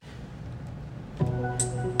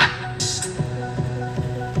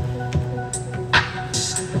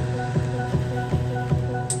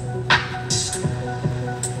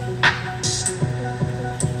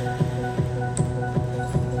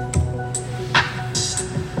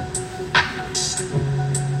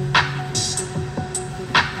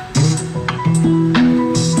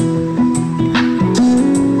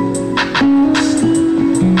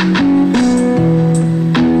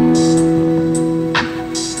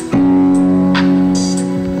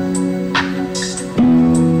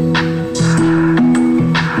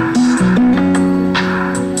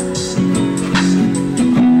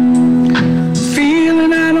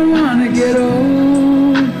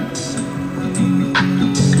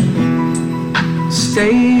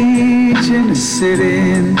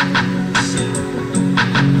Sitting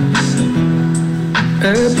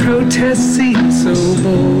a protest seat so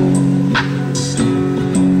bold,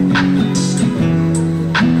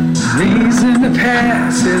 reason to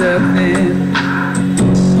pass it up then.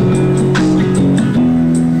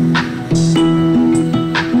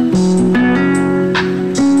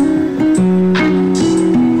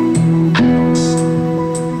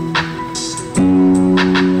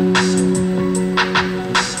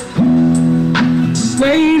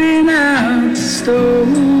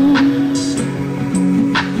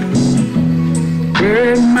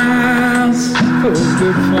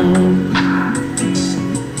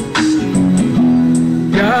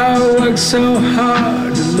 Y'all work so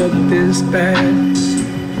hard to look this bad.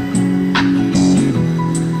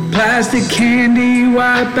 Plastic candy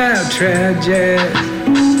wipe out trad jazz.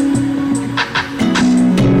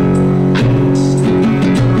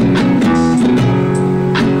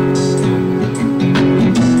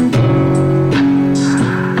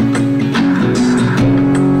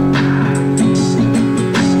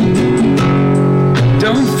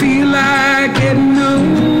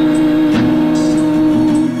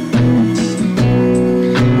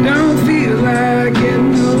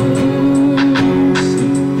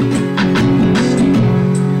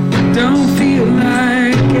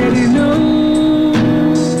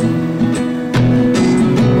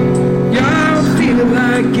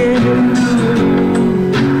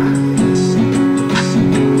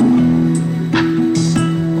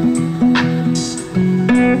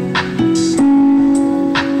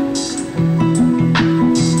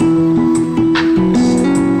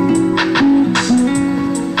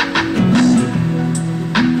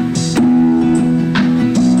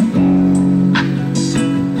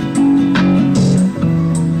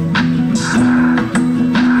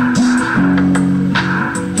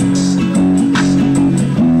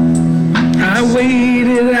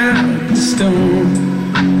 Waited out the storm,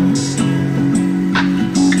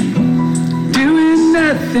 doing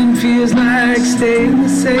nothing feels like staying the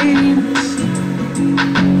same.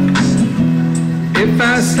 If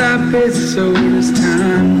I stop it, so does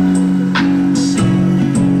time.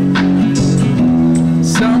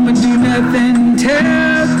 Some would do nothing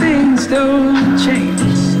till things don't change.